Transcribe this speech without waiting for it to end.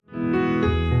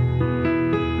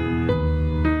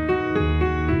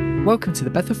Welcome to the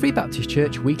Bethel Free Baptist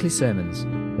Church weekly sermons.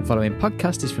 The following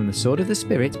podcast is from the Sword of the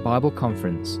Spirit Bible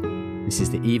Conference. This is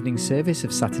the evening service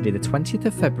of Saturday the 20th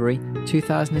of February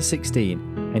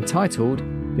 2016, entitled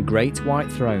The Great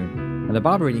White Throne, and the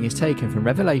Bible reading is taken from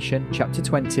Revelation chapter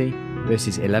 20,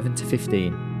 verses 11 to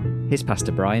 15. Here's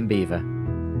Pastor Brian Beaver.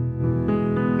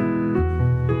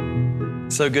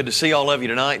 So good to see all of you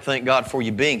tonight. Thank God for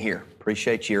you being here.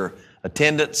 Appreciate your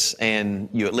attendance and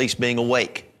you at least being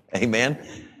awake. Amen.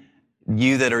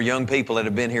 You that are young people that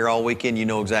have been here all weekend, you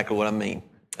know exactly what I mean.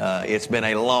 It's been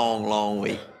a long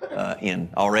week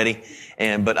already,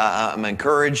 but I'm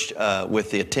encouraged with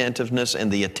the attentiveness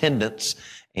and the attendance,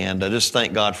 and I just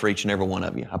thank God for each and every one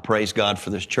of you. I praise God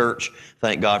for this church.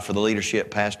 Thank God for the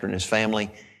leadership, pastor and his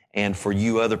family, and for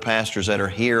you other pastors that are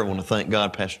here. I want to thank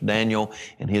God, Pastor Daniel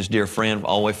and his dear friend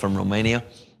all the way from Romania.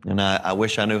 And I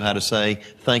wish I knew how to say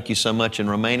thank you so much in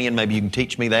Romanian. Maybe you can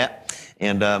teach me that.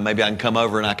 And maybe I can come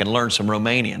over and I can learn some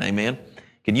Romanian. Amen?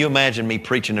 Can you imagine me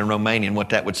preaching in Romanian, what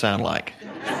that would sound like?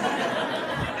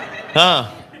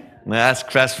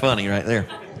 That's funny right there.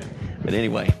 But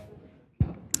anyway.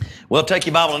 Well, take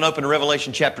your Bible and open to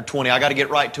Revelation chapter 20. I got to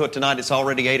get right to it tonight. It's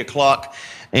already 8 o'clock.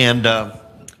 And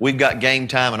we've got game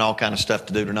time and all kind of stuff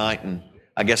to do tonight. And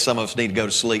I guess some of us need to go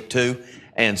to sleep too.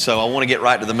 And so I want to get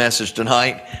right to the message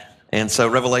tonight. And so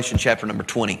Revelation chapter number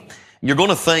 20. You're going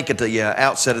to think at the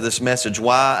outset of this message,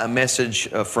 why a message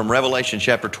from Revelation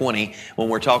chapter 20 when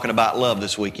we're talking about love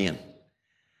this weekend?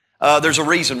 There's a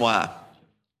reason why.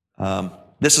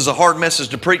 This is a hard message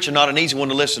to preach and not an easy one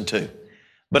to listen to.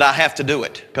 But I have to do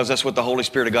it because that's what the Holy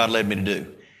Spirit of God led me to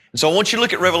do. And so I want you to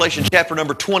look at Revelation chapter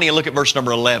number 20 and look at verse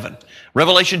number 11.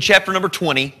 Revelation chapter number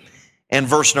 20 and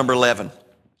verse number 11.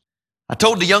 I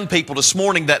told the young people this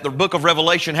morning that the book of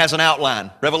Revelation has an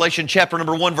outline. Revelation chapter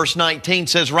number 1 verse 19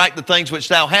 says, write the things which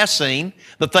thou hast seen,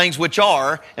 the things which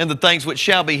are, and the things which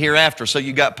shall be hereafter. So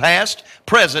you got past,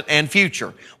 present, and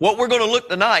future. What we're going to look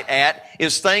tonight at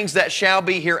is things that shall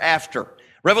be hereafter.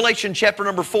 Revelation chapter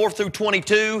number 4 through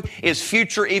 22 is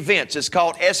future events. It's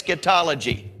called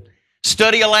eschatology.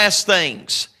 Study of last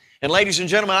things. And ladies and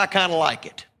gentlemen, I kind of like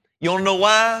it. You want to know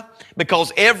why?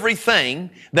 Because everything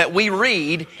that we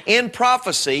read in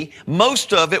prophecy,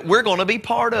 most of it we're going to be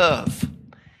part of.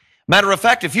 Matter of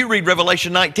fact, if you read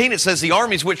Revelation 19, it says the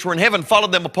armies which were in heaven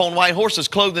followed them upon white horses,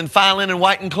 clothed in fine linen,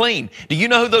 white and clean. Do you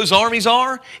know who those armies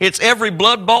are? It's every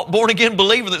blood-bought, born-again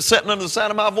believer that's sitting under the sound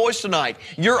of my voice tonight.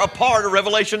 You're a part of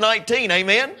Revelation 19,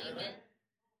 amen? Amen.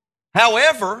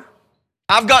 However,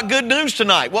 I've got good news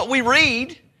tonight. What we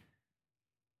read,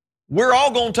 we're all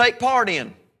going to take part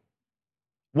in.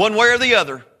 One way or the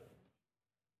other.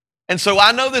 And so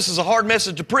I know this is a hard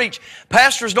message to preach.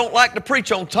 Pastors don't like to preach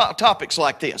on topics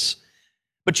like this.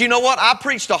 But you know what? I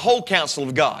preach the whole counsel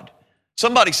of God.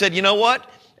 Somebody said, you know what?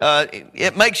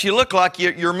 It makes you look like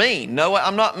you're mean. No,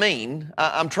 I'm not mean.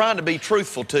 I'm trying to be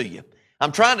truthful to you.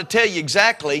 I'm trying to tell you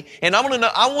exactly. And I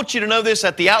want you to know this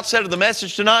at the outset of the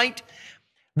message tonight.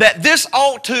 That this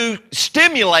ought to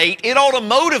stimulate, it ought to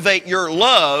motivate your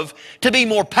love to be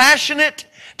more passionate,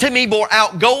 to be more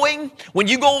outgoing. When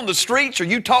you go on the streets or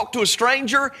you talk to a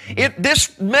stranger,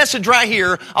 this message right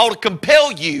here ought to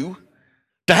compel you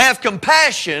to have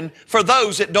compassion for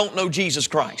those that don't know Jesus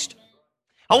Christ.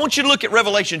 I want you to look at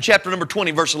Revelation chapter number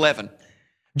 20, verse 11.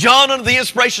 John, under the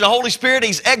inspiration of the Holy Spirit,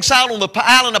 he's exiled on the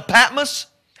island of Patmos,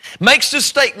 makes this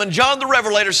statement. John the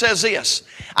Revelator says this,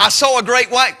 I saw a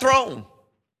great white throne,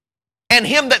 and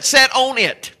him that sat on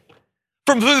it,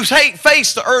 from whose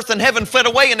face the earth and heaven fled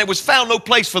away, and there was found no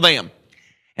place for them.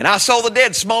 And I saw the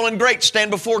dead, small and great, stand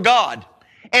before God.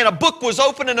 And a book was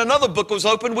opened, and another book was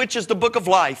opened, which is the book of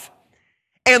life.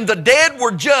 And the dead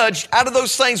were judged out of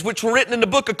those things which were written in the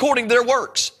book according to their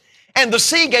works. And the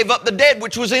sea gave up the dead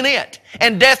which was in it.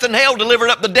 And death and hell delivered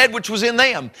up the dead which was in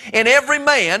them. And every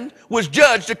man was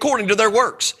judged according to their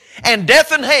works. And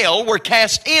death and hell were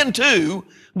cast into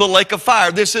the lake of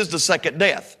fire. This is the second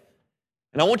death.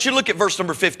 And I want you to look at verse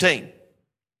number 15.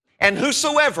 And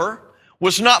whosoever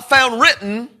was not found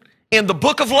written in the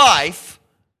book of life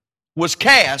was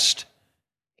cast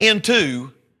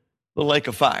into the lake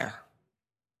of fire.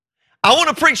 I want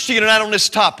to preach to you tonight on this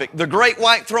topic, the great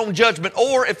white throne judgment,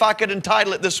 or if I could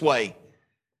entitle it this way,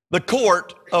 the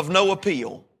court of no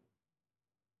appeal.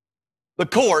 The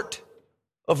court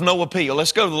of no appeal.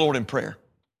 Let's go to the Lord in prayer.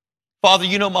 Father,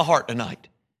 you know my heart tonight.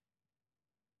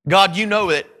 God, you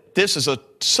know that this is a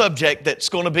subject that's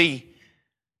going to be,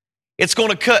 it's going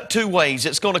to cut two ways.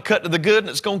 It's going to cut to the good and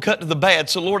it's going to cut to the bad.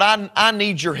 So Lord, I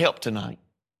need your help tonight.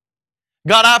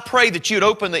 God, I pray that you'd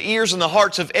open the ears and the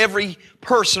hearts of every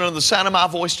person under the sound of my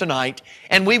voice tonight,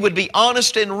 and we would be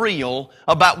honest and real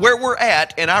about where we're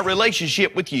at in our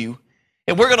relationship with you.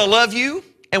 And we're going to love you,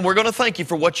 and we're going to thank you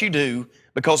for what you do,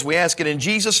 because we ask it in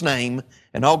Jesus' name.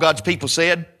 And all God's people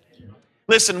said,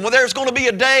 listen, well, there's going to be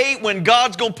a day when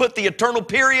God's going to put the eternal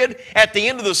period at the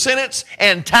end of the sentence,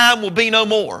 and time will be no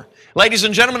more. Ladies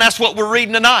and gentlemen, that's what we're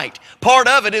reading tonight. Part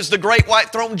of it is the great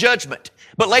white throne judgment.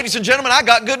 But ladies and gentlemen, I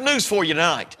got good news for you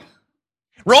tonight.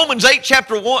 Romans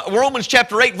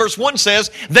chapter 8, verse 1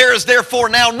 says, there is therefore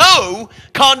now no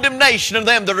condemnation of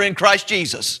them that are in Christ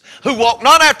Jesus, who walk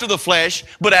not after the flesh,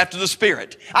 but after the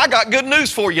Spirit. I got good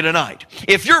news for you tonight.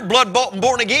 If you're blood-bought and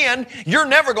born again, you're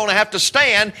never going to have to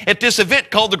stand at this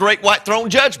event called the Great White Throne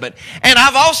Judgment. And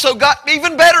I've also got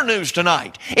even better news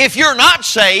tonight. If you're not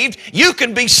saved, you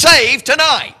can be saved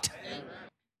tonight.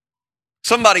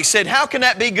 Somebody said, how can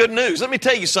that be good news? Let me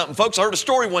tell you something, folks. I heard a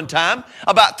story one time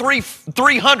about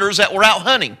three hunters that were out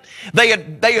hunting. They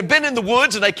had been in the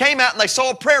woods, and they came out and they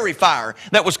saw a prairie fire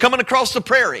that was coming across the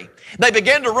prairie. They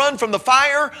began to run from the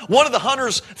fire. One of the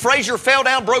hunters, Frazier, fell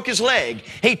down, broke his leg.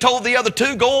 He told the other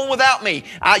two, go on without me.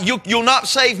 You'll not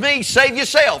save me, save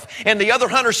yourself. And the other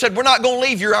hunter said, we're not going to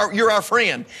leave, you're our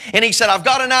friend. And he said, I've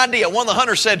got an idea. One of the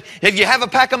hunters said, if you have a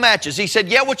pack of matches. He said,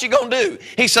 yeah, what you going to do?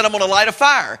 He said, I'm going to light a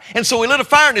fire. And so he lit a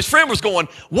fire, and his friend was going,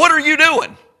 what are you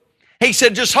doing? He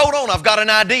said, just hold on, I've got an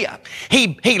idea.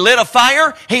 He lit a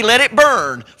fire, he let it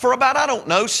burn for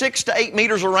about, 6 to 8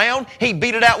 meters around. He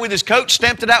beat it out with his coat,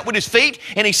 stamped it out with his feet,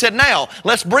 and he said, now,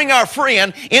 let's bring our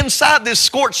friend inside this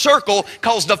scorched circle,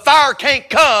 because the fire can't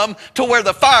come to where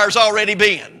the fire's already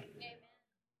been.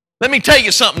 Let me tell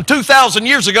you something. 2,000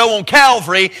 years ago on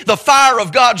Calvary, the fire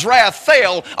of God's wrath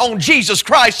fell on Jesus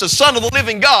Christ, the Son of the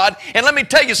living God. And let me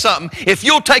tell you something. If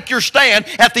you'll take your stand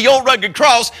at the old rugged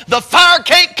cross, the fire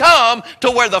can't come to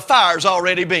where the fire's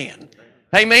already been.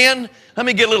 Amen? Let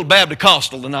me get a little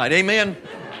Baptist-costal tonight. Amen?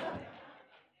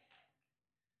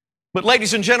 But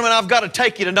ladies and gentlemen, I've got to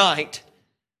take you tonight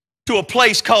to a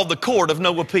place called the Court of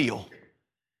No Appeal.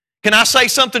 Can I say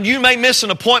something? You may miss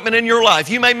an appointment in your life.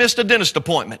 You may miss a dentist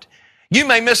appointment. You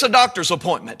may miss a doctor's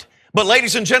appointment. But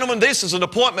ladies and gentlemen, this is an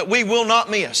appointment we will not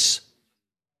miss.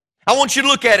 I want you to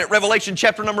look at it, Revelation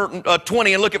chapter number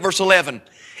 20, and look at verse 11.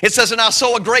 It says, and I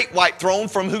saw a great white throne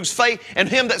from whose face, and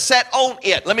him that sat on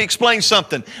it. Let me explain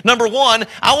something. Number one,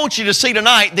 I want you to see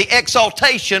tonight the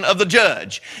exaltation of the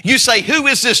judge. You say, who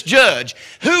is this judge?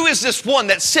 Who is this one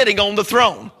that's sitting on the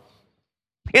throne?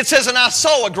 It says, and I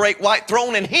saw a great white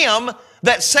throne, and him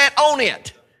that sat on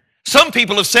it. Some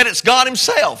people have said it's God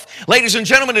himself. Ladies and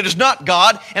gentlemen, it is not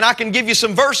God, and I can give you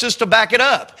some verses to back it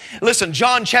up. Listen,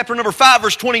 John chapter number 5,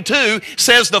 verse 22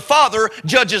 says, the Father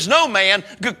judges no man,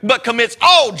 but commits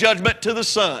all judgment to the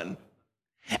Son.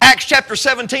 Acts chapter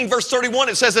 17, verse 31,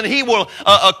 it says, and he will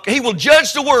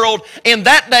judge the world in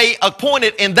that day,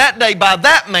 appointed in that day by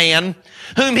that man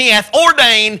whom he hath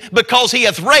ordained, because he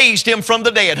hath raised him from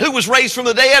the dead. Who was raised from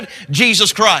the dead?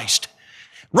 Jesus Christ.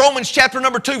 Romans chapter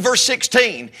number 2, verse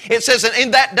 16. It says, and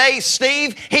in that day,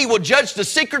 Steve, he will judge the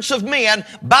secrets of men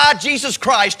by Jesus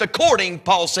Christ, according,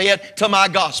 Paul said, to my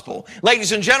gospel.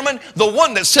 Ladies and gentlemen, the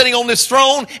one that's sitting on this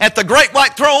throne at the great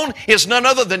white throne is none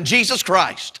other than Jesus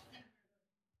Christ.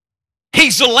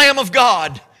 He's the Lamb of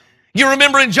God. You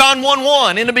remember in John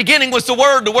 1:1, in the beginning was the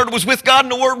Word was with God,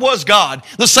 and the Word was God.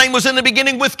 The same was in the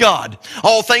beginning with God.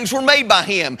 All things were made by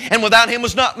Him, and without Him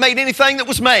was not made anything that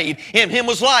was made. In Him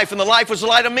was life, and the life was the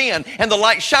light of men, and the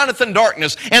light shineth in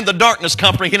darkness, and the darkness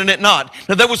comprehended it not.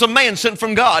 Now there was a man sent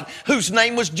from God, whose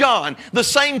name was John. The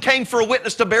same came for a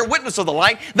witness to bear witness of the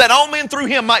light, that all men through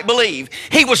him might believe.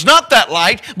 He was not that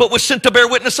light, but was sent to bear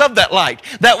witness of that light.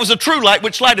 That was a true light,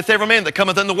 which lighteth every man that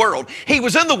cometh in the world. He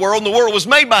was in the world, and the world was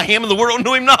made by Him, and the world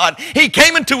knew Him not. He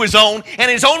came into His own, and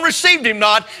His own received Him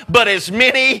not. But as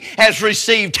many as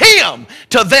received Him,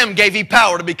 to them gave He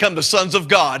power to become the sons of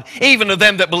God, even to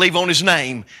them that believe on His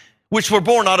name, which were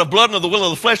born not of blood, nor the will of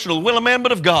the flesh, nor the will of man,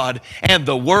 but of God. And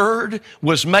the Word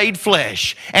was made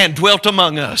flesh, and dwelt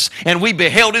among us. And we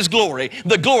beheld His glory,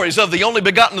 the glories of the only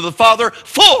begotten of the Father,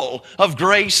 full of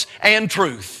grace and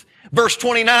truth. Verse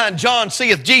 29, John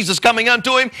seeth Jesus coming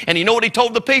unto him, and you know what he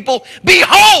told the people?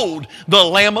 Behold, the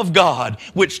Lamb of God,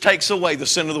 which takes away the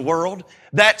sin of the world.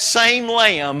 That same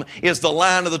Lamb is the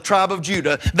Lion of the tribe of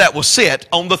Judah that will sit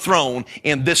on the throne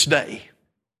in this day.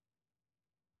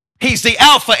 He's the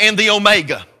Alpha and the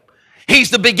Omega. He's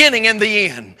the beginning and the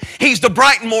end. He's the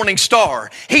bright and morning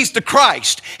star. He's the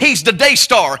Christ. He's the day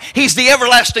star. He's the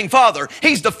everlasting Father.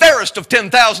 He's the fairest of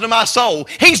 10,000 of my soul.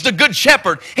 He's the good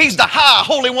shepherd. He's the high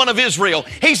holy one of Israel.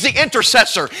 He's the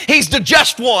intercessor. He's the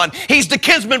just one. He's the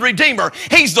kinsman redeemer.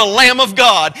 He's the Lamb of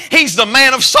God. He's the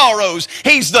man of sorrows.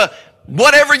 He's the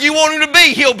whatever you want him to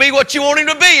be, he'll be what you want him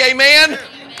to be. Amen?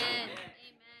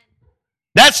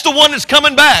 That's the one that's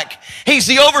coming back. He's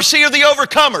the overseer of the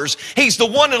overcomers. He's the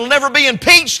one that'll never be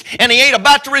impeached, and he ain't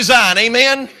about to resign.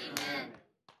 Amen?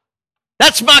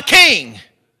 That's my king.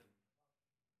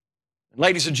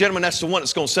 Ladies and gentlemen, that's the one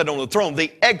that's going to sit on the throne.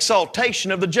 The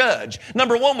exaltation of the judge.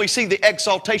 Number one, we see the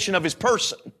exaltation of his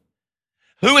person.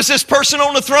 Who is this person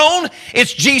on the throne?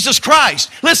 It's Jesus Christ.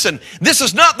 Listen, this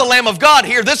is not the Lamb of God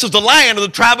here. This is the Lion of the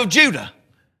tribe of Judah.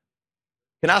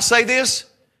 Can I say this?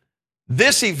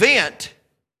 This event,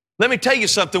 let me tell you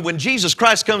something, when Jesus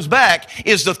Christ comes back,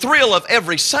 is the thrill of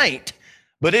every saint,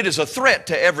 but it is a threat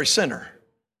to every sinner.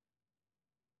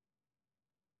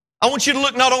 I want you to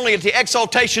look not only at the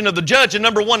exaltation of the judge, and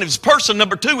number one, his person,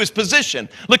 number two, his position.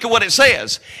 Look at what it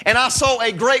says. And I saw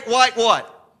a great white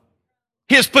what?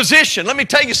 His position. Let me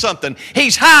tell you something.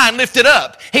 He's high and lifted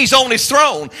up. He's on his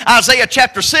throne. Isaiah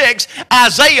chapter 6,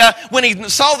 Isaiah, when he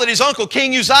saw that his uncle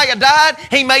King Uzziah died,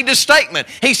 he made this statement.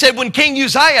 He said, when King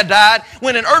Uzziah died,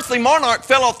 when an earthly monarch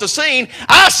fell off the scene,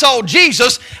 I saw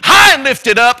Jesus high and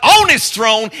lifted up on his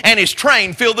throne, and his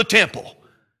train filled the temple.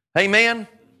 Amen?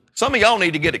 Some of y'all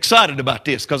need to get excited about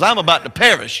this because I'm about to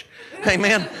perish.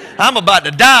 Amen? I'm about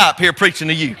to die up here preaching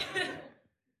to you.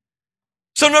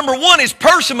 So number one is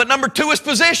person, but number two is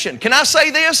position. Can I say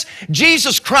this?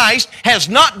 Jesus Christ has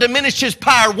not diminished his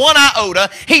power one iota.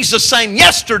 He's the same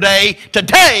yesterday,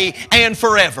 today, and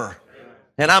forever.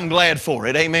 And I'm glad for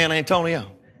it. Amen, Antonio?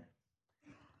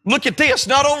 Look at this.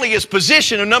 Not only his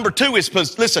position, and number two is,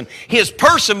 listen, his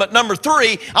person, but number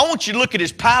three, I want you to look at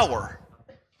his power.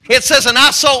 It says, and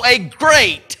I saw a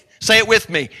great, say it with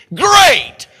me,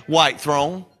 great white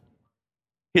throne.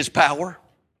 His power.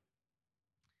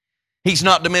 He's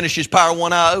not diminished his power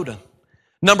one iota.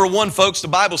 Number one, folks, the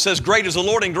Bible says, great is the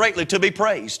Lord and greatly to be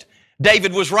praised.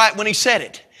 David was right when he said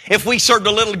it. If we served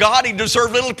a little God, he'd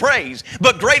deserve little praise.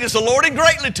 But great is the Lord and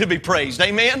greatly to be praised.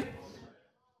 Amen?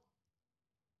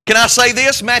 Can I say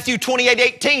this? Matthew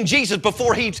 28:18, Jesus,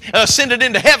 before he ascended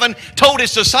into heaven, told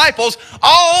his disciples,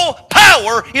 all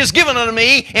power is given unto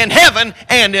me in heaven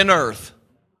and in earth.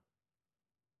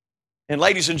 And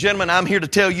ladies and gentlemen, I'm here to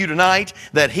tell you tonight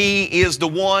that he is the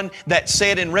one that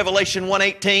said in Revelation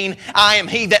 1:18, I am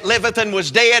he that liveth and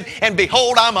was dead, and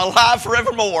behold, I'm alive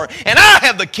forevermore. And I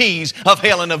have the keys of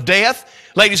hell and of death.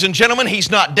 Ladies and gentlemen,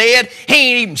 he's not dead. He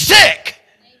ain't even sick.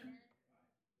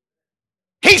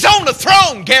 He's on the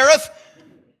throne, Gareth.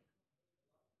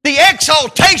 The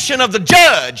exaltation of the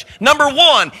judge. Number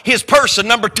one, his person.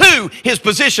 Number two, his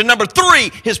position. Number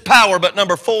three, his power. But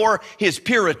number four, his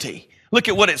purity. Look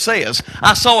at what it says.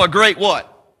 I saw a great what?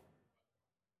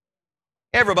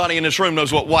 Everybody in this room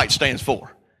knows what white stands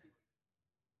for.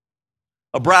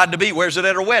 A bride-to-be wears it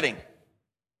at her wedding.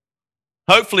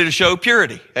 Hopefully to show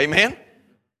purity. Amen?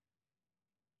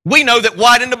 We know that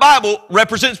white in the Bible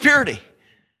represents purity.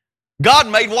 God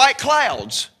made white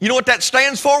clouds. You know what that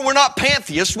stands for? We're not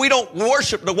pantheists. We don't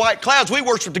worship the white clouds. We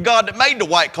worship the God that made the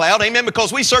white cloud. Amen?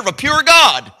 Because we serve a pure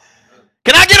God.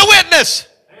 Can I get a witness?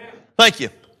 Thank you.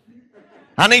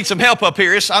 I need some help up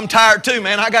here. I'm tired too,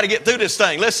 man. I got to get through this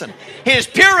thing. Listen, his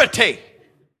purity.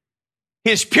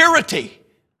 His purity.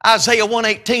 Isaiah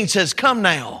 1:18 says, come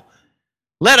now,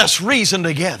 let us reason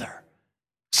together,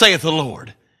 saith the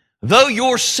Lord. Though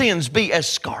your sins be as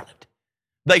scarlet,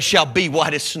 they shall be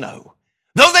white as snow.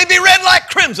 Though they be red like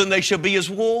crimson, they shall be as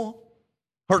wool.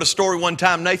 Heard a story one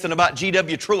time, Nathan, about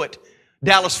G.W. Truett,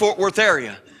 Dallas-Fort Worth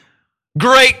area.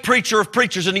 Great preacher of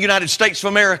preachers in the United States of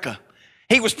America.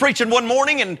 He was preaching one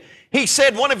morning and he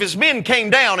said one of his men came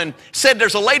down and said,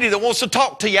 there's a lady that wants to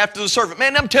talk to you after the service.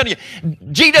 Man, I'm telling you,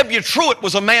 G.W. Truett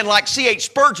was a man like C.H.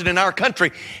 Spurgeon in our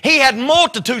country. He had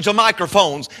multitudes of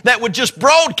microphones that would just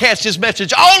broadcast his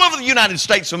message all over the United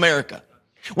States of America.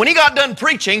 When he got done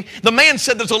preaching, the man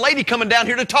said, there's a lady coming down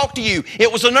here to talk to you.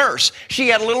 It was a nurse. She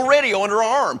had a little radio under her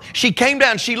arm. She came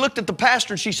down, she looked at the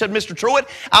pastor and she said, Mr. Truett,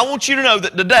 I want you to know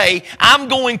that today I'm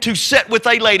going to sit with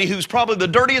a lady who's probably the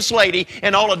dirtiest lady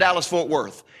in all of Dallas-Fort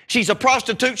Worth. She's a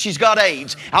prostitute. She's got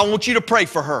AIDS. I want you to pray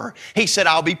for her. He said,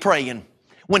 I'll be praying.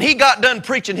 When he got done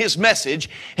preaching his message,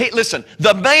 listen,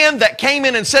 the man that came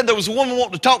in and said there was a woman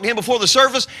wanting to talk to him before the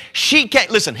service, he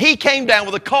came down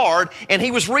with a card and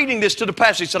he was reading this to the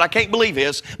pastor. He said, I can't believe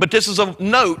this, but this is a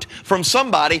note from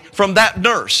somebody from that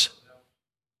nurse.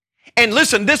 And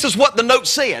listen, this is what the note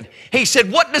said. He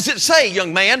said, "What does it say,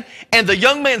 young man?" And the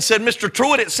young man said, "Mr.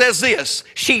 Truett, it says this: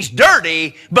 she's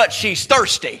dirty, but she's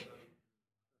thirsty.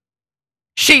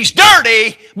 She's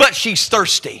dirty, but she's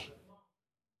thirsty."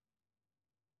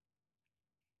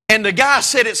 And the guy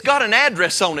said, "It's got an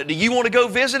address on it. Do you want to go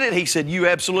visit it?" He said, "You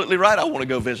absolutely right. I want to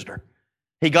go visit her."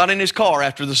 He got in his car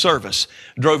after the service,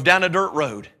 drove down a dirt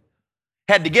road,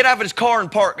 had to get out of his car and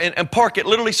park it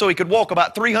literally so he could walk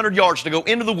about 300 yards to go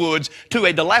into the woods to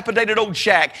a dilapidated old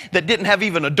shack that didn't have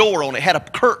even a door on it, had a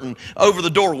curtain over the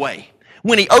doorway.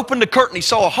 When he opened the curtain, he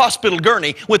saw a hospital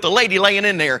gurney with a lady laying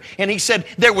in there. And he said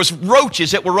there was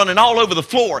roaches that were running all over the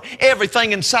floor.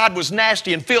 Everything inside was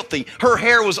nasty and filthy. Her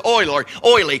hair was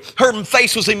oily. Her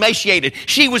face was emaciated.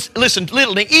 She was, listen,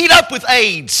 literally eat up with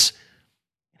AIDS.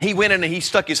 He went in and he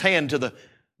stuck his hand to the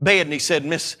bed and he said,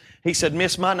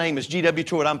 Miss, my name is G.W.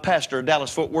 Truett. I'm pastor of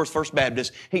Dallas-Fort Worth First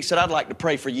Baptist. He said, "I'd like to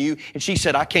pray for you." And she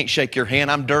said, "I can't shake your hand.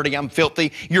 I'm dirty. I'm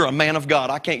filthy. You're a man of God.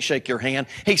 I can't shake your hand."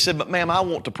 He said, "But ma'am, I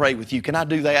want to pray with you. Can I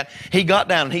do that?" He got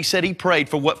down and he said he prayed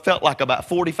for what felt like about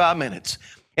 45 minutes.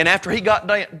 And after he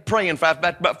got praying for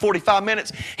about 45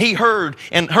 minutes, he heard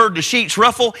the sheets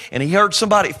ruffle, and he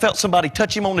felt somebody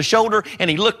touch him on the shoulder, and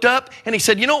he looked up, and he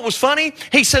said, "You know what was funny?"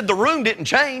 He said, "The room didn't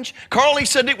change. Carly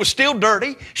said it was still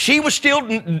dirty. She was still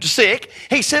sick."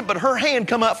 He said, "But her hand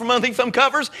come out from underneath them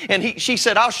covers," and she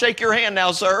said, "I'll shake your hand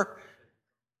now, sir."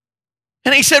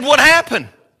 And he said, "What happened?"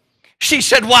 She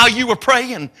said, "While you were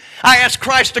praying, I asked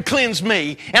Christ to cleanse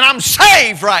me, and I'm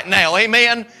saved right now."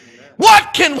 Amen.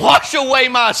 What can wash away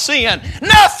my sin?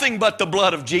 Nothing but the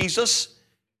blood of Jesus.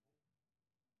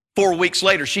 4 weeks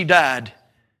later, she died.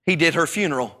 He did her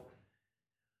funeral.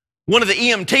 One of the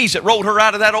EMTs that rolled her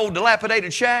out of that old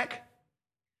dilapidated shack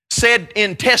said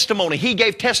in testimony, he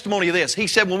gave testimony of this. He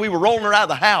said when we were rolling her out of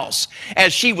the house,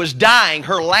 as she was dying,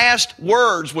 her last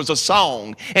words was a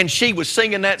song, and she was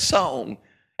singing that song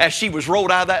as she was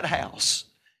rolled out of that house.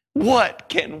 What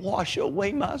can wash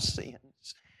away my sin?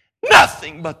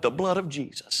 Nothing but the blood of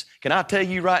Jesus. Can I tell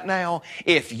you right now,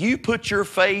 if you put your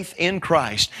faith in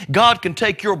Christ, God can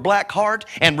take your black heart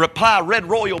and apply red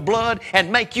royal blood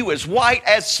and make you as white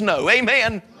as snow.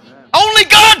 Amen. Only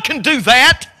God can do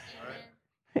that.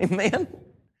 Amen.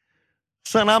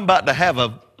 Son, I'm about to have a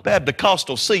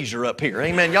Pentecostal seizure up here.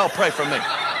 Amen. Y'all pray for me.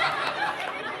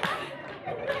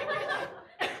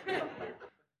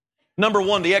 Number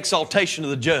one, the exaltation of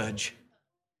the judge.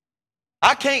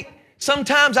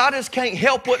 Sometimes I just can't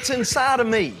help what's inside of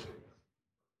me.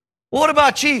 What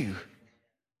about you?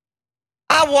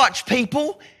 I watch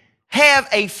people have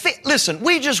a fit. Listen,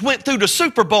 we just went through the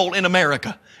Super Bowl in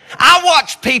America. I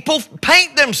watch people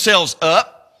paint themselves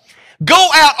up, go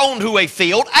out onto a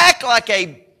field, act like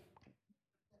a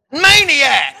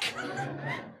maniac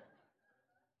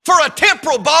for a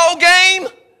temporal ball game,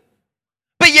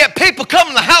 but yet people come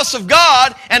in the house of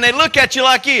God and they look at you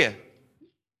like you.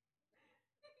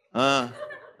 Why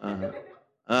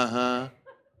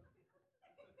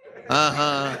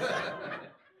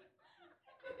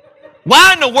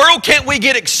in the world can't we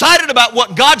get excited about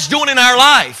what God's doing in our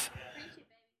life?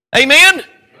 Amen?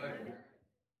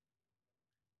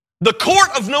 The court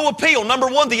of no appeal. Number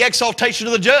one, the exaltation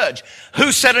of the judge.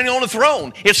 Who's sitting on the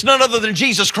throne? It's none other than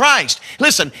Jesus Christ.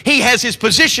 Listen, He has His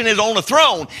position on the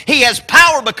throne. He has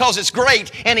power because it's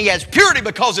great, and He has purity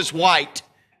because it's white.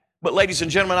 But ladies and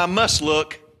gentlemen, I must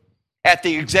look at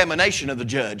the examination of the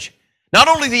judge. Not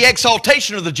only the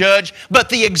exaltation of the judge, but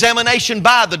the examination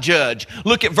by the judge.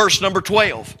 Look at verse number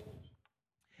 12.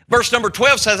 Verse number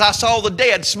 12 says, "I saw the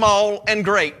dead, small and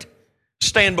great,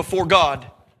 stand before God.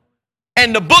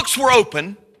 And the books were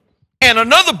open, and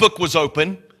another book was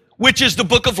open, which is the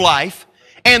book of life.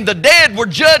 And the dead were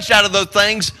judged out of those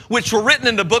things which were written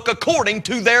in the book according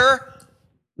to their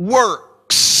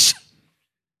works."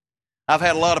 I've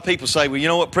had a lot of people say, "Well, you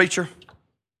know what, preacher?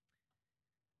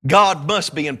 God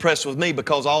must be impressed with me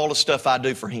because of all the stuff I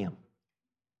do for Him."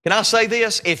 Can I say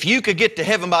this? If you could get to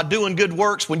heaven by doing good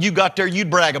works, when you got there, you'd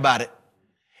brag about it.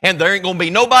 And there ain't going to be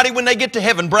nobody when they get to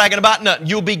heaven bragging about nothing.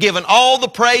 You'll be giving all the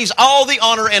praise, all the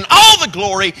honor, and all the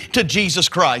glory to Jesus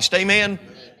Christ. Amen?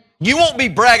 You won't be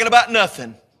bragging about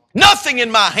nothing. "Nothing in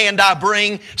my hand I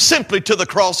bring, simply to the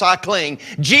cross I cling."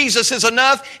 Jesus is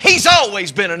enough. He's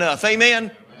always been enough. Amen?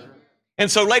 And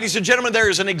so, ladies and gentlemen,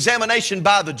 there is an examination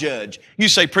by the judge. You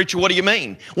say, "Preacher, what do you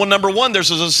mean?" Well, number one, there's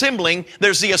the assembling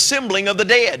of the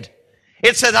dead.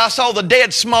 It says, "I saw the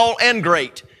dead, small and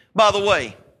great." By the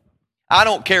way, I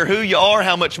don't care who you are,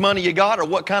 how much money you got, or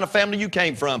what kind of family you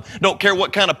came from. Don't care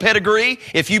what kind of pedigree,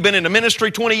 if you've been in the ministry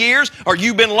 20 years, or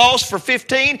you've been lost for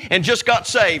 15 and just got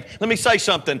saved. Let me say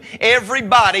something.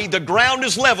 Everybody, the ground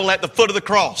is level at the foot of the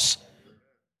cross.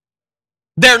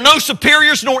 There are no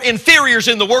superiors nor inferiors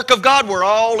in the work of God. We're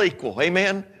all equal.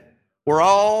 Amen. We're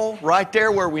all right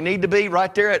there where we need to be,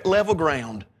 right there at level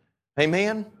ground.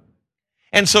 Amen.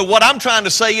 And so what I'm trying to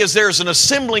say is there's an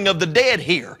assembling of the dead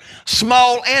here,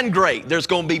 small and great. There's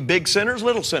going to be big sinners,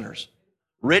 little sinners,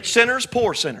 rich sinners,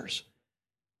 poor sinners.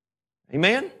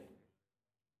 Amen?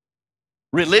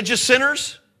 Religious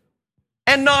sinners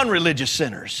and non-religious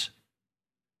sinners.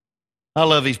 I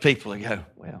love these people that go,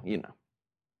 well, you know.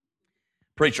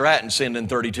 Preacher, I hadn't sinned in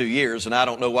 32 years, and I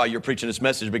don't know why you're preaching this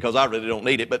message because I really don't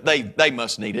need it, but they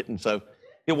must need it, and so,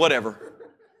 yeah, whatever.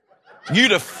 You're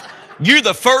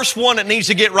the first one that needs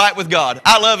to get right with God.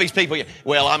 I love these people.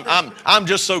 Well, I'm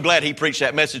just so glad he preached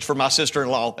that message for my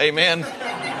sister-in-law. Amen.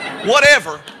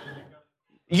 Whatever.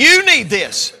 You need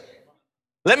this.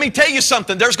 Let me tell you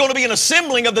something. There's going to be an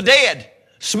assembling of the dead,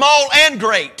 small and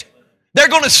great. They're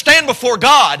going to stand before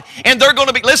God, and they're going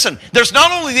to be, listen, there's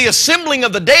not only the assembling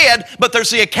of the dead, but there's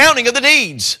the accounting of the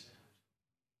deeds.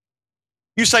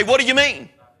 You say, what do you mean?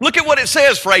 Look at what it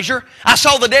says, Frazier. I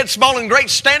saw the dead, small and great,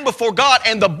 stand before God,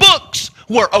 and the books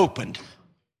were opened.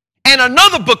 And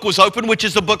another book was opened, which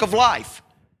is the book of life.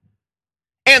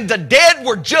 And the dead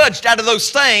were judged out of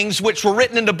those things which were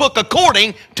written in the book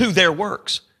according to their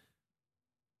works.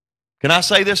 Can I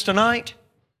say this tonight?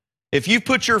 If you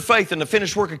put your faith in the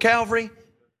finished work of Calvary,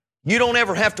 you don't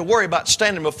ever have to worry about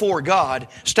standing before God,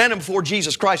 standing before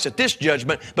Jesus Christ at this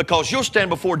judgment, because you'll stand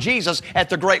before Jesus at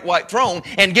the great white throne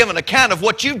and give an account of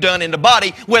what you've done in the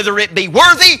body, whether it be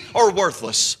worthy or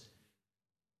worthless,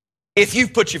 if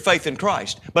you've put your faith in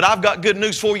Christ. But I've got good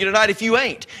news for you tonight if you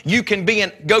ain't. You can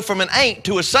go from an ain't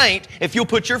to a saint if you'll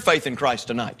put your faith in Christ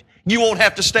tonight. You won't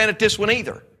have to stand at this one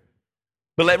either.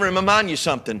 But let me remind you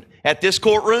something. At this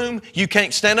courtroom, you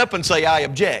can't stand up and say, I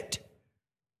object.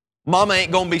 Mama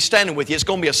ain't going to be standing with you. It's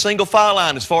going to be a single file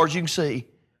line as far as you can see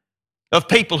of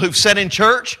people who've sat in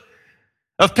church,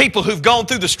 of people who've gone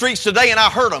through the streets today, and I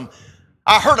heard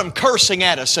them cursing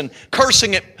at us and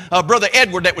cursing at Brother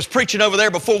Edward that was preaching over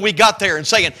there before we got there and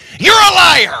saying, you're a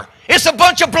liar. It's a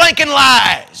bunch of blanking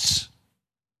lies.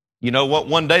 You know what?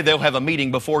 One day they'll have a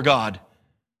meeting before God.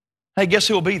 Hey, guess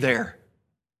who'll be there?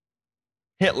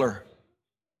 Hitler,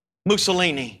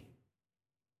 Mussolini,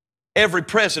 every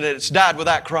president that's died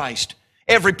without Christ,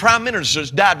 every prime minister that's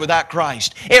died without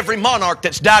Christ, every monarch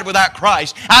that's died without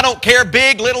Christ. I don't care,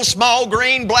 big, little, small,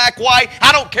 green, black, white.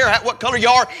 I don't care what color you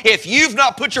are. If you've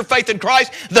not put your faith in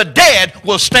Christ, the dead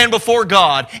will stand before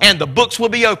God and the books will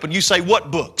be opened. You say,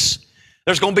 what books?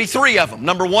 There's going to be 3 of them.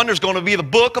 Number 1, there's going to be the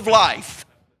book of life.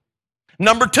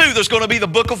 Number 2, there's going to be the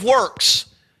book of works.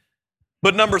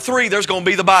 But number 3, there's going to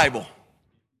be the Bible.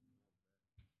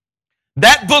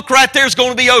 That book right there is going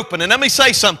to be open. And let me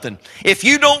say something. If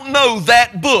you don't know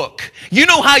that book, you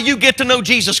know how you get to know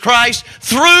Jesus Christ?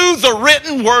 Through the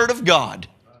written Word of God.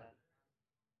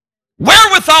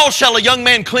 Wherewithal shall a young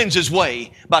man cleanse his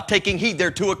way? By taking heed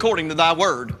thereto according to thy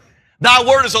word. Thy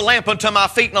word is a lamp unto my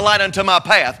feet and a light unto my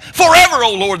path. Forever,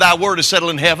 O Lord, thy word is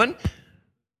settled in heaven.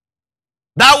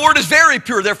 Thy word is very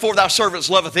pure, therefore thy servants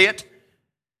loveth it.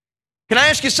 Can I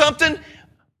ask you something?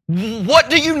 What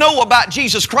do you know about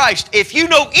Jesus Christ? If you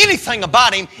know anything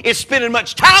about Him, it's spending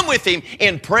much time with Him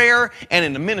in prayer and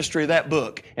in the ministry of that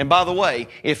book. And by the way,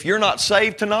 if you're not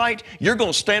saved tonight, you're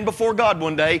going to stand before God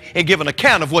one day and give an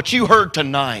account of what you heard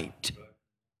tonight.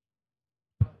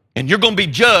 And you're going to be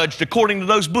judged according to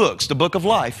those books, the book of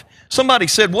life. Somebody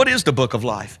said, what is the book of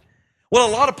life? Well,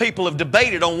 a lot of people have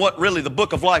debated on what really the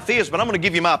book of life is, but I'm going to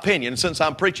give you my opinion. Since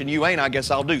I'm preaching, you ain't, I guess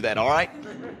I'll do that, all right?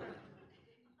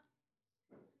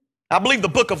 I believe the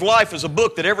book of life is a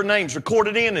book that every name's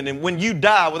recorded in, and when you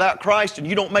die without Christ and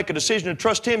you don't make a decision to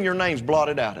trust Him, your name's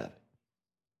blotted out of it.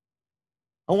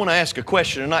 I want to ask a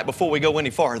question tonight before we go any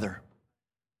farther.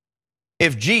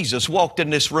 If Jesus walked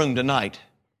in this room tonight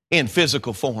in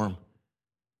physical form,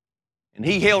 and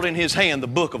He held in His hand the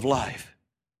book of life,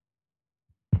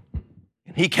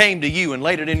 and He came to you and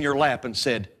laid it in your lap and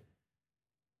said,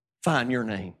 find your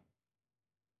name,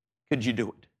 could you do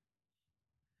it?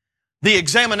 The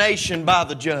examination by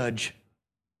the judge.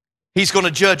 He's going to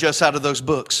judge us out of those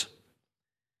books.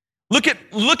 Look at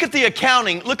the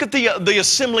accounting. Look at the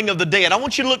assembling of the dead. I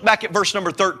want you to look back at verse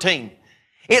number 13.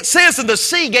 It says, and the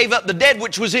sea gave up the dead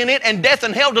which was in it, and death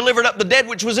and hell delivered up the dead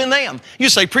which was in them. You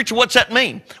say, preacher, what's that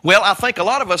mean? Well, I think a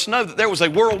lot of us know that there was a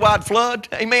worldwide flood.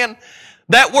 Amen.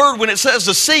 That word, when it says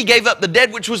the sea gave up the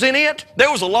dead which was in it, there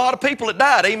was a lot of people that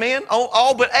died, amen,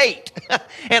 all but 8.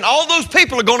 And all those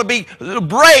people are going to be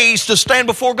raised to stand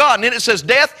before God. And then it says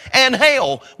death and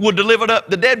hell would deliver up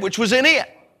the dead which was in it.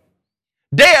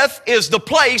 Death is the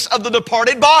place of the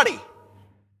departed body.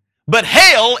 But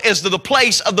hell is the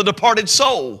place of the departed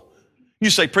soul. You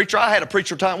say, preacher, I had a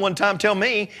preacher one time tell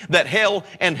me that hell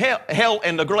and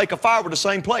the lake of fire were the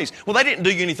same place. Well, they didn't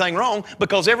do you anything wrong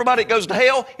because everybody that goes to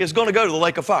hell is going to go to the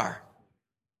lake of fire.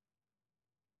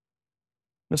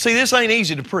 Now, see, this ain't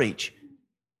easy to preach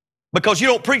because you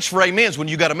don't preach for amens when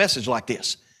you got a message like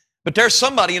this. But there's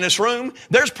somebody in this room,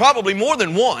 there's probably more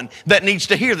than one that needs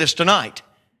to hear this tonight.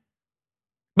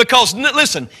 Because,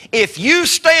 listen, if you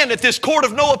stand at this court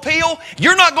of no appeal,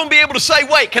 you're not going to be able to say,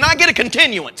 wait, can I get a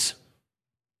continuance?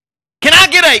 Can I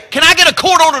get a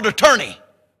court-ordered attorney?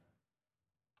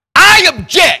 I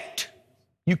object.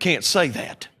 You can't say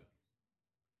that.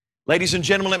 Ladies and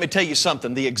gentlemen, let me tell you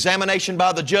something. The examination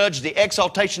by the judge, the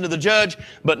exaltation of the judge,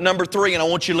 but number 3, and I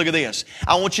want you to look at this.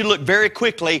 I want you to look very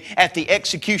quickly at the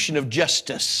execution of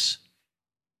justice.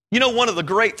 You know, one of the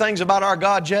great things about our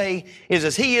God, Jay,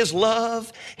 is He is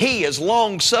love, He is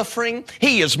long-suffering,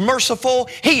 He is merciful,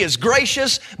 He is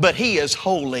gracious, but He is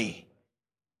holy.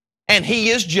 And He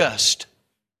is just.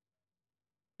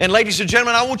 And ladies and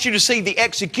gentlemen, I want you to see the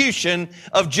execution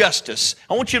of justice.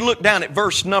 I want you to look down at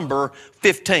verse number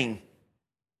 15.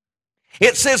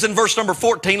 It says in verse number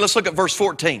 14, let's look at verse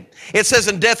 14. It says,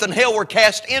 and death and hell were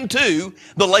cast into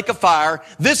the lake of fire.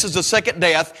 This is the second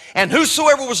death. And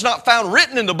whosoever was not found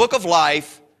written in the book of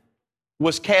life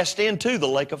was cast into the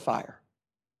lake of fire.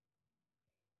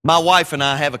 My wife and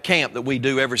I have a camp that we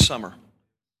do every summer.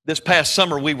 This past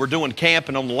summer we were doing camp,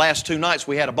 and on the last 2 nights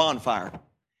we had a bonfire.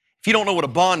 If you don't know what a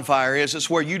bonfire is, it's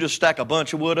where you just stack a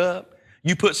bunch of wood up,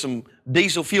 you put some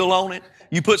diesel fuel on it,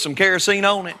 you put some kerosene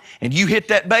on it, and you hit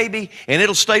that baby, and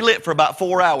it'll stay lit for about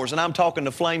 4 hours, and I'm talking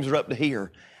the flames are up to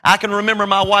here. I can remember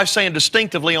my wife saying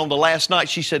distinctively on the last night,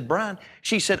 she said, Brian,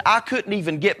 she said, I couldn't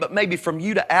even get but maybe from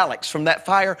you to Alex from that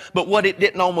fire, but what it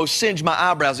didn't almost singe my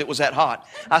eyebrows, it was that hot.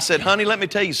 I said, honey, let me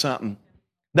tell you something.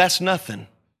 That's nothing.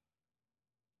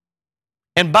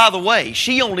 And by the way,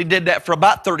 she only did that for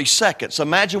about 30 seconds.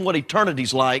 Imagine what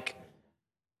eternity's like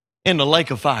in the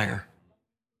lake of fire.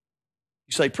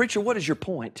 You say, preacher, what is your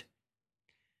point?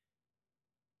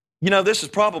 You know, this is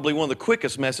probably one of the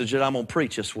quickest messages that I'm going to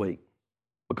preach this week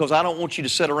because I don't want you to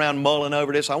sit around mulling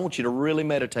over this. I want you to really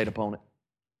meditate upon it.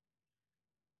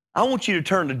 I want you to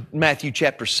turn to Matthew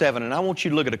chapter 7, and I want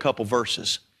you to look at a couple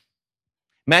verses.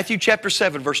 Matthew chapter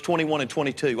 7, verse 21 and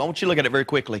 22. I want you to look at it very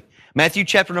quickly. Matthew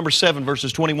chapter number 7,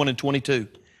 verses 21 and 22.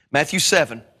 Matthew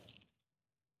 7.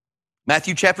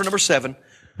 Matthew chapter number 7.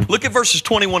 Look at verses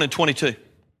 21 and 22.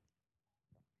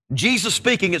 Jesus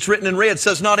speaking, it's written in red,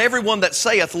 says, not everyone that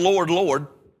saith, Lord, Lord,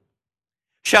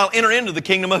 shall enter into the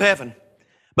kingdom of heaven,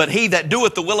 but he that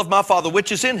doeth the will of my Father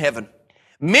which is in heaven.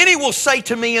 Many will say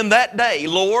to me in that day,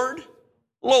 Lord,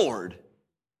 Lord.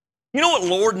 You know what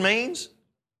Lord means?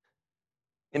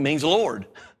 It means Lord.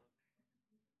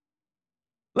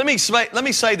 Let me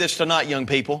say this tonight, young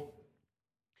people.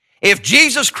 If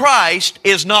Jesus Christ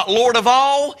is not Lord of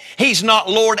all, He's not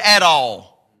Lord at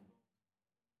all.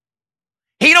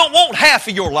 He don't want half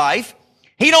of your life.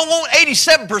 He don't want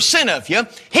 87% of you.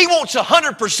 He wants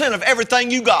 100% of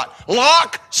everything you got.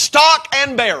 Lock, stock,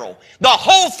 and barrel. The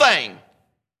whole thing.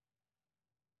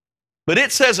 But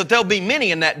it says that there'll be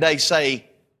many in that day say,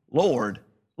 Lord,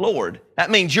 Lord.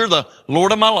 That means you're the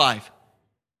Lord of my life.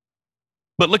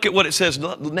 But look at what it says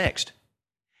next.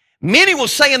 Many will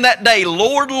say in that day,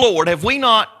 Lord, Lord, have we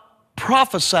not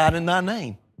prophesied in thy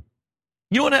name?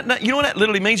 You know what that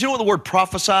literally means? You know what the word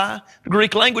prophesy, the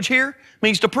Greek language here,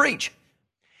 means to preach.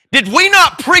 Did we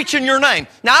not preach in your name?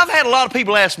 Now, I've had a lot of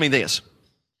people ask me this.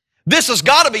 This has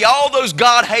got to be all those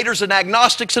God haters and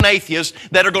agnostics and atheists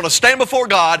that are going to stand before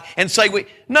God and say,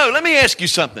 no, let me ask you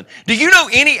something. Do you know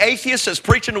any atheist that's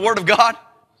preaching the Word of God?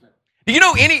 Do you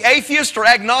know any atheist or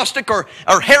agnostic or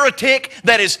heretic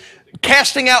that is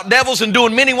casting out devils and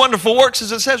doing many wonderful works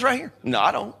as it says right here? No,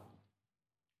 I don't.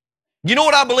 You know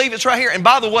what I believe? It's right here. And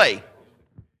by the way,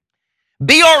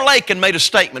 B.R. Lakin made a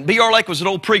statement. B.R. Lakin was an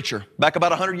old preacher back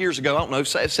about 100 years ago. I don't know,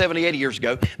 70, 80 years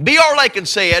ago. B.R. Lakin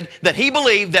said that he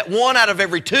believed that 1 out of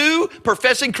every 2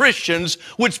 professing Christians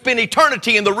would spend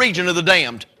eternity in the region of the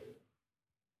damned.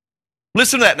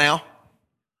 Listen to that now.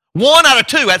 1 out of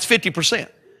 2, that's 50%.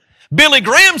 Billy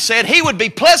Graham said he would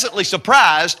be pleasantly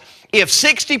surprised if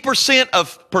 60%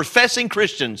 of professing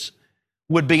Christians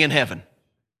would be in heaven.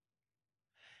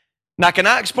 Now, can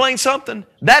I explain something?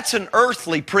 That's an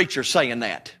earthly preacher saying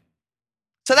that.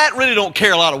 So that really don't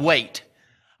carry a lot of weight.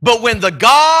 But when the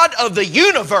God of the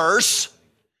universe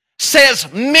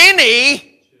says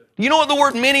many, you know what the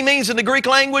word many means in the Greek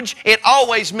language? It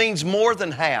always means more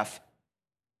than half.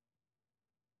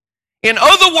 In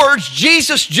other words,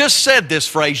 Jesus just said this,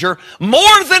 Frazier,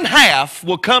 more than half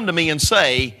will come to me and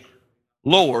say,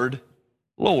 Lord,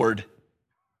 Lord.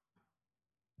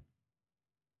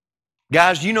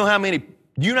 Guys, you know how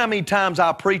many times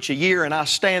I preach a year and I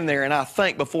stand there and I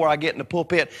think before I get in the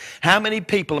pulpit, how many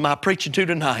people am I preaching to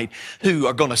tonight who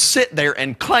are going to sit there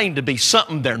and claim to be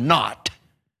something they're not?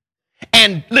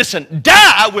 And listen,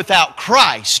 die without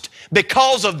Christ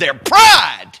because of their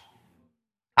pride.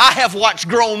 I have watched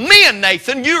grown men,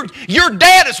 Nathan. Your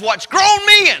dad has watched grown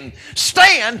men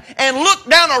stand and look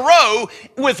down a row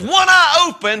with one eye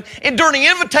open and during the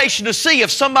invitation to see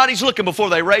if somebody's looking before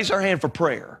they raise their hand for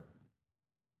prayer.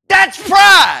 That's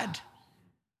pride.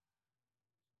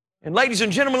 And ladies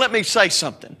and gentlemen, let me say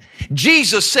something.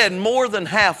 Jesus said more than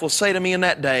half will say to me in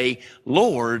that day,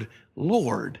 Lord,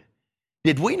 Lord,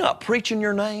 did we not preach in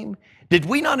your name? Did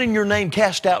we not in your name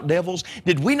cast out devils?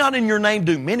 Did we not in your name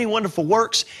do many wonderful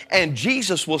works? And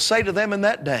Jesus will say to them in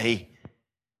that day,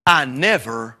 I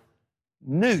never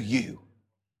knew you.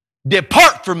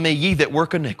 Depart from me, ye that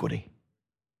work iniquity.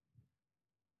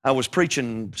 I was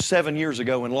preaching 7 years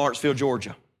ago in Lawrenceville,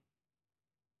 Georgia.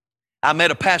 I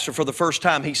met a pastor for the first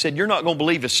time. He said, you're not going to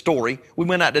believe his story. We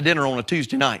went out to dinner on a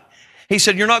Tuesday night. He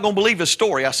said, you're not going to believe his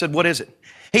story. I said, what is it?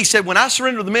 He said, when I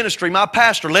surrendered the ministry, my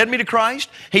pastor led me to Christ.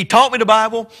 He taught me the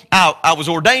Bible. I was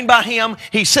ordained by him.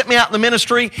 He sent me out in the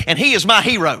ministry, and he is my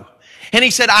hero. And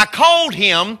he said, I called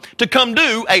him to come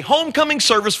do a homecoming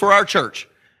service for our church,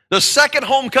 the second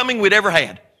homecoming we'd ever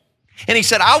had. And he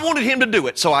said, I wanted him to do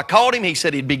it. So I called him. He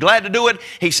said he'd be glad to do it.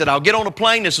 He said, I'll get on a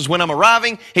plane. This is when I'm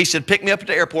arriving. He said, pick me up at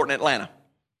the airport in Atlanta.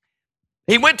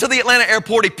 He went to the Atlanta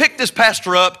airport. He picked this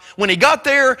pastor up. When he got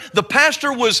there, the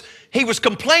pastor was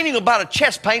complaining about a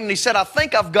chest pain, and he said, I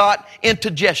think I've got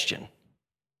indigestion.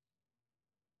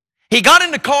 He got in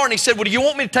the car and he said, well, do you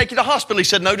want me to take you to the hospital? He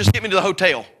said, no, just get me to the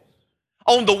hotel.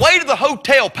 On the way to the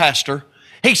hotel, pastor,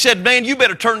 he said, man, you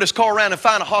better turn this car around and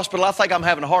find a hospital. I think I'm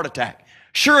having a heart attack.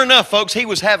 Sure enough, folks, he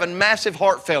was having massive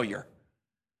heart failure.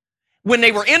 When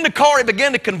they were in the car, he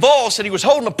began to convulse, and he was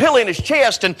holding a pillow in his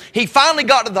chest, and he finally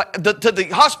got to the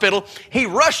hospital. He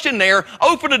rushed in there,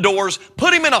 opened the doors,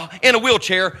 put him in a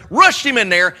wheelchair, rushed him in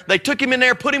there. They took him in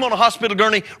there, put him on a hospital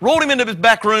gurney, rolled him into his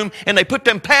back room, and they put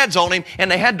them pads on him, and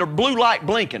they had the blue light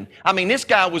blinking. I mean, this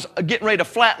guy was getting ready to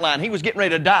flatline. He was getting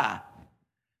ready to die.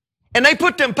 And they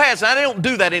put them pads. Now, they don't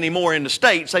do that anymore in the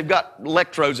States. They've got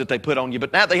electrodes that they put on you.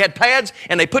 But now they had pads,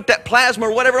 and they put that plasma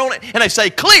or whatever on it, and they say,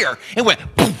 clear, and went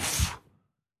poof.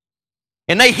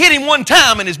 And they hit him one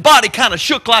time, and his body kind of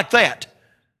shook like that.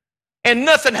 And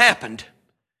nothing happened.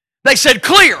 They said,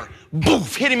 clear,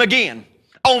 boof, hit him again.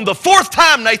 On the fourth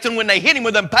time, Nathan, when they hit him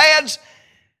with them pads,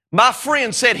 my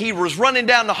friend said he was running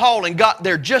down the hall and got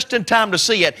there just in time to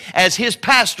see it as his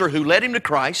pastor who led him to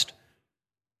Christ,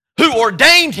 who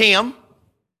ordained him,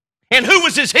 and who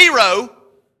was his hero,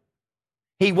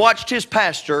 he watched his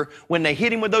pastor when they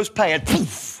hit him with those pads,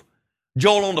 poof.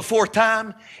 Joel, on the fourth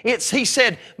time, he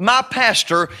said, my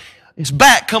pastor, his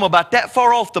back come about that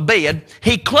far off the bed.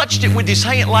 He clutched it with his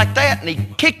hand like that, and he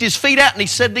kicked his feet out, and he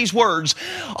said these words,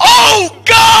 oh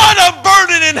God, I'm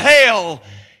burning in hell.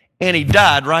 And he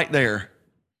died right there.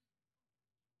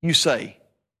 You say,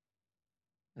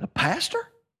 a pastor?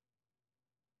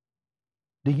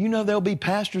 Do you know there'll be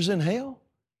pastors in hell?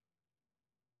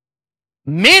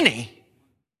 Many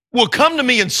will come to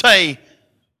me and say,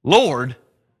 Lord,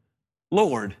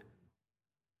 Lord.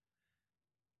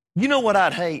 You know what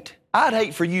I'd hate? I'd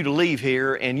hate for you to leave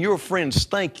here and your friends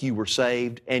think you were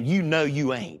saved and you know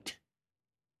you ain't.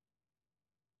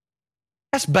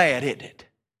 That's bad, isn't it?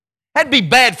 That'd be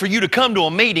bad for you to come to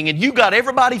a meeting and you got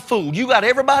everybody fooled. You got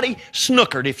everybody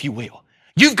snookered, if you will.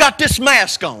 You've got this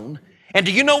mask on. And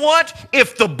do you know what?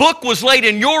 If the book was laid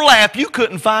in your lap, you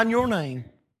couldn't find your name.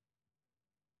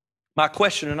 My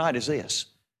question tonight is this.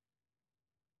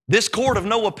 This court of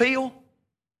no appeal,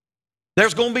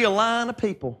 there's going to be a line of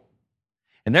people.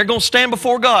 And they're going to stand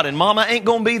before God. And mama ain't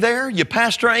going to be there. Your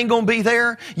pastor ain't going to be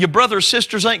there. Your brothers,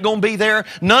 sisters ain't going to be there.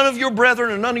 None of your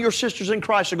brethren and none of your sisters in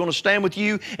Christ are going to stand with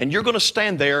you. And you're going to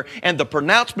stand there. And the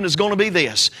pronouncement is going to be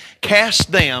this.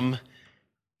 Cast them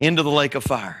into the lake of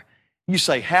fire. You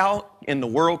say, how in the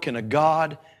world can a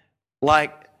God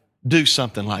do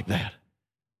something like that?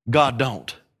 God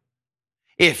don't.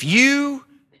 If you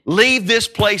leave this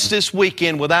place this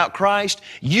weekend without Christ,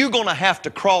 you're going to have to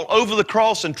crawl over the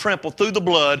cross and trample through the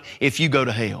blood if you go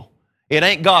to hell. It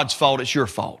ain't God's fault, it's your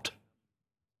fault.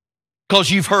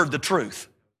 Because you've heard the truth.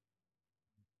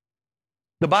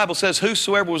 The Bible says,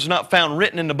 whosoever was not found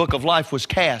written in the book of life was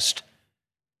cast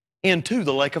into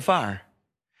the lake of fire.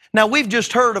 Now, we've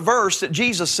just heard a verse that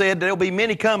Jesus said there'll be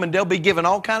many come and they'll be given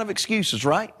all kind of excuses,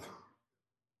 right?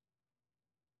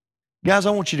 Guys,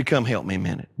 I want you to come help me a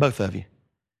minute, both of you.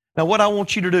 Now, what I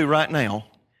want you to do right now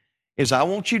is I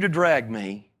want you to drag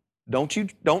me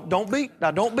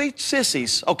Don't be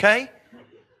sissies, okay?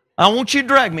 I want you to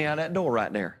drag me out of that door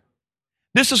right there.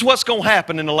 This is what's going to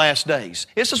happen in the last days.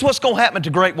 This is what's going to happen at the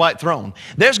great white throne.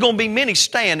 There's going to be many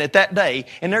stand at that day,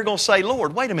 and they're going to say,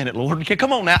 Lord, wait a minute, Lord.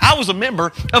 Come on now. I was a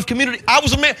member of community. I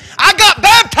got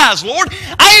baptized, Lord.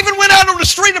 I even went out on the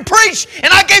street and preached,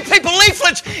 and I gave people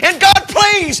leaflets. And God,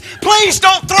 please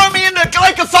don't throw me in the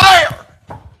lake of fire.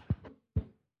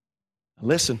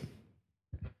 Listen,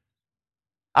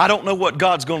 I don't know what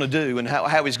God's going to do and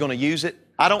how He's going to use it.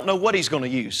 I don't know what He's going to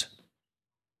use.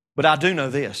 But I do know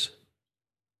this.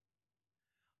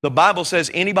 The Bible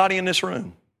says anybody in this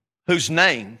room whose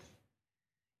name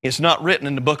is not written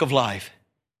in the book of life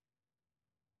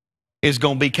is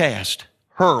going to be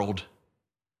hurled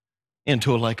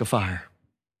into a lake of fire.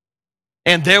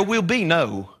 And there will be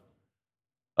no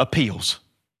appeals.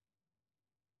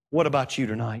 What about you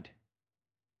tonight?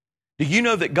 Do you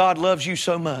know that God loves you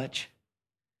so much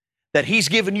that He's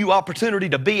given you opportunity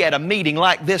to be at a meeting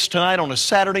like this tonight on a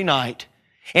Saturday night?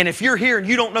 And if you're here and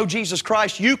you don't know Jesus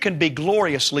Christ, you can be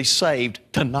gloriously saved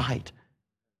tonight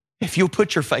if you'll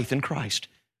put your faith in Christ.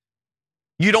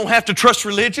 You don't have to trust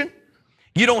religion.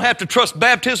 You don't have to trust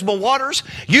baptismal waters.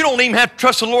 You don't even have to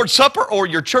trust the Lord's Supper or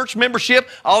your church membership.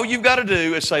 All you've got to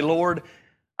do is say, Lord,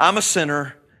 I'm a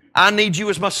sinner. I need you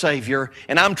as my Savior,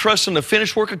 and I'm trusting the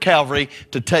finished work of Calvary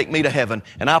to take me to heaven.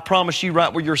 And I promise you,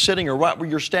 right where you're sitting or right where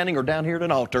you're standing or down here at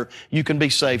an altar, you can be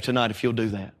saved tonight if you'll do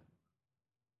that.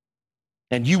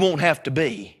 And you won't have to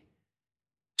be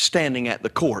standing at the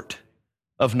court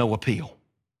of no appeal.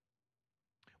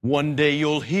 One day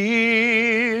you'll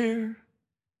hear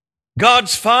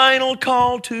God's final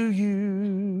call to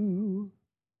you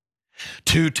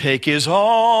to take His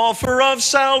offer of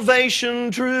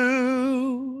salvation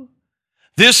true.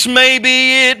 This may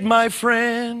be it, my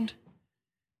friend,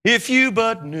 if you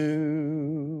but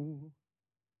knew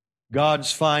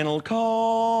God's final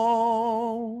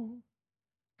call.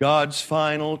 God's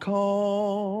final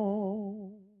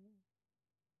call.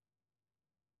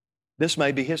 This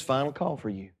may be His final call for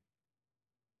you.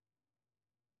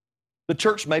 The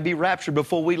church may be raptured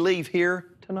before we leave here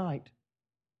tonight.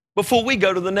 Before we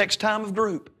go to the next time of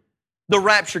group, the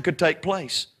rapture could take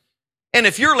place. And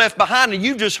if you're left behind and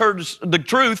you've just heard the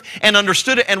truth and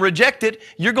understood it and rejected it,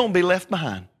 you're going to be left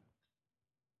behind.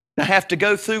 To have to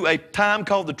go through a time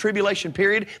called the tribulation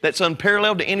period that's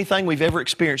unparalleled to anything we've ever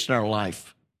experienced in our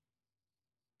life.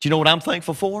 Do you know what I'm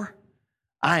thankful for?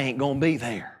 I ain't going to be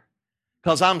there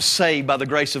because I'm saved by the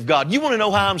grace of God. You want to know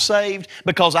how I'm saved?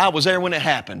 Because I was there when it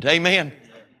happened. Amen.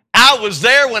 I was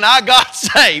there when I got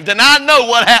saved, and I know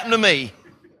what happened to me.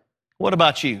 What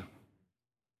about you?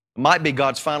 It might be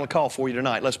God's final call for you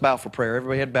tonight. Let's bow for prayer.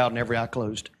 Every head bowed and every eye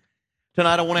closed.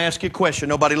 Tonight I want to ask you a question.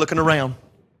 Nobody looking around.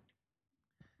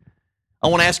 I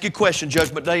want to ask you a question,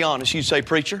 Judgment Day honest. You say,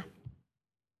 preacher,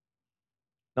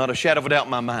 not a shadow of a doubt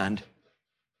in my mind.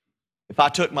 If I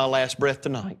took my last breath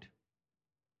tonight,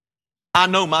 I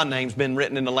know my name's been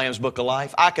written in the Lamb's Book of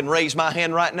Life. I can raise my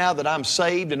hand right now that I'm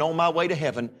saved and on my way to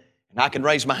heaven. And I can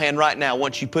raise my hand right now.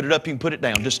 Once you put it up, you can put it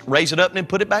down. Just raise it up and then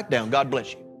put it back down. God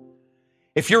bless you.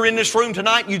 If you're in this room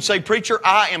tonight, you'd say, preacher,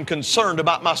 I am concerned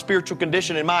about my spiritual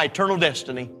condition and my eternal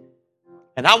destiny.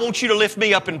 And I want you to lift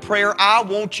me up in prayer. I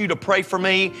want you to pray for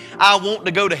me. I want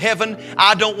to go to heaven.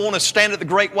 I don't want to stand at the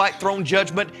great white throne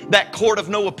judgment, that court of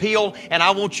no appeal. And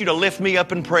I want you to lift me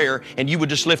up in prayer. And you would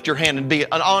just lift your hand and be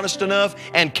honest enough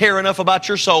and care enough about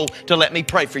your soul to let me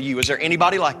pray for you. Is there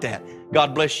anybody like that?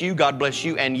 God bless you. God bless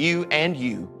you. And you and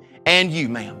you and you,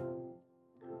 ma'am.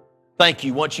 Thank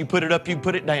you. Once you put it up, you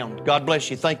put it down. God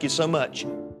bless you. Thank you so much.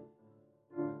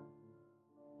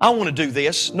 I want to do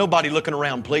this. Nobody looking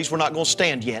around, please. We're not going to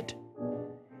stand yet.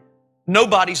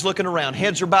 Nobody's looking around.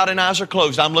 Heads are bowed and eyes are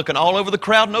closed. I'm looking all over the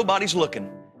crowd. Nobody's looking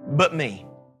but me.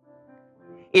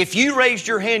 If you raised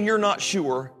your hand, you're not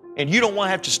sure, and you don't want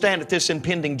to have to stand at this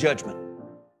impending judgment,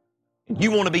 and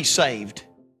you want to be saved,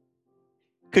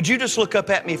 could you just look up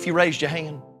at me if you raised your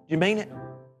hand? Did you mean it?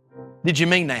 Did you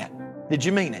mean that? Did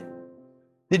you mean it?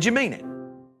 Did you mean it?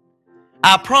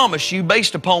 I promise you,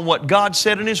 based upon what God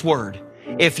said in His Word,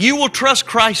 if you will trust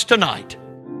Christ tonight,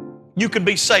 you can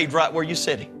be saved right where you're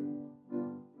sitting.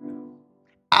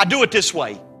 I do it this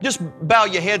way. Just bow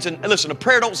your heads and listen, a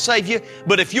prayer don't save you,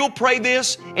 but if you'll pray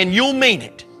this and you'll mean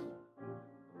it,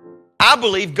 I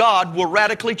believe God will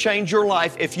radically change your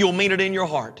life if you'll mean it in your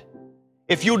heart.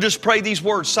 If you'll just pray these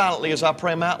words silently as I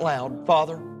pray them out loud.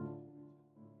 Father,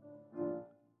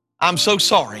 I'm so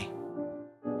sorry.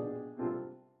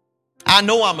 I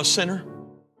know I'm a sinner.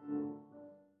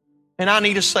 And I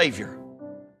need a Savior.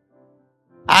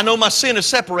 I know my sin has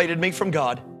separated me from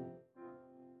God.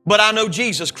 but I know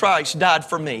Jesus Christ died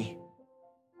for me.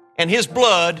 And His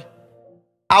blood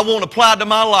I want applied to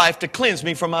my life to cleanse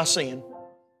me from my sin.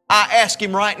 I ask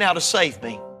Him right now to save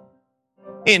me.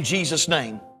 In Jesus'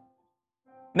 name.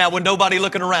 Now, with nobody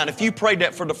looking around, if you prayed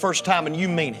that for the first time and you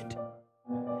mean it,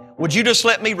 would you just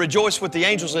let me rejoice with the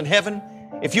angels in heaven?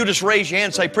 If you just raise your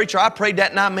hand and say, preacher, I prayed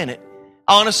that and I meant it.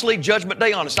 Honestly, Judgment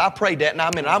Day honest, I prayed that and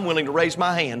I meant it. I'm willing to raise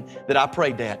my hand that I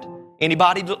prayed that.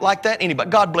 Anybody like that? Anybody?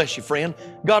 God bless you, friend.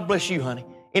 God bless you, honey.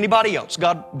 Anybody else?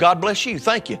 God bless you.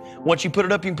 Thank you. Once you put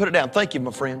it up, you can put it down. Thank you,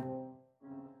 my friend.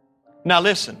 Now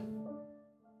listen.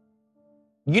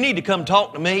 You need to come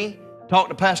talk to me, talk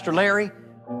to Pastor Larry,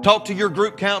 talk to your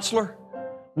group counselor,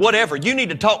 whatever. You need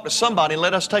to talk to somebody and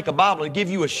let us take a Bible and give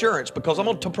you assurance, because I'm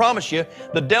going to promise you,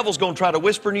 the devil's going to try to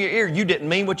whisper in your ear, you didn't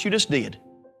mean what you just did.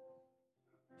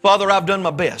 Father, I've done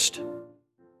my best.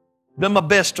 Done my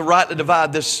best to rightly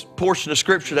divide this portion of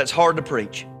Scripture that's hard to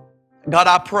preach. God,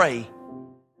 I pray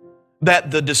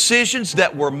that the decisions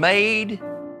that were made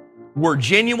were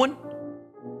genuine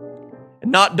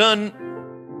and not done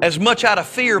as much out of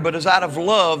fear, but as out of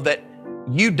love, that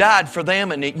you died for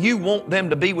them and that you want them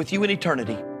to be with you in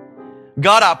eternity.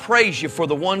 God, I praise you for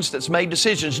the ones that's made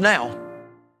decisions now.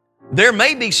 There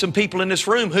may be some people in this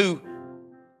room who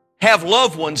have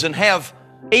loved ones and have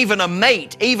even a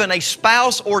mate, even a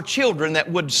spouse or children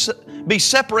that would be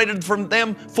separated from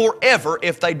them forever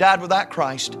if they died without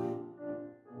Christ.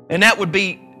 And that would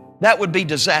be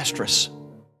disastrous,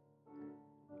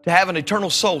 to have an eternal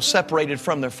soul separated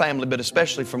from their family, but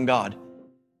especially from God.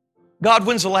 God,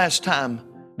 when's the last time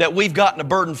that we've gotten a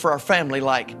burden for our family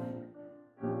like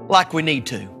we need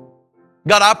to?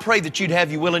 God, I pray that you'd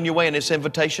have your will and your way in this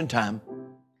invitation time.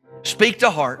 Speak to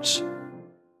hearts.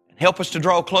 Help us to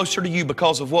draw closer to you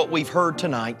because of what we've heard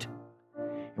tonight.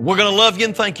 And we're going to love you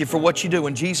and thank you for what you do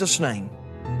in Jesus' name.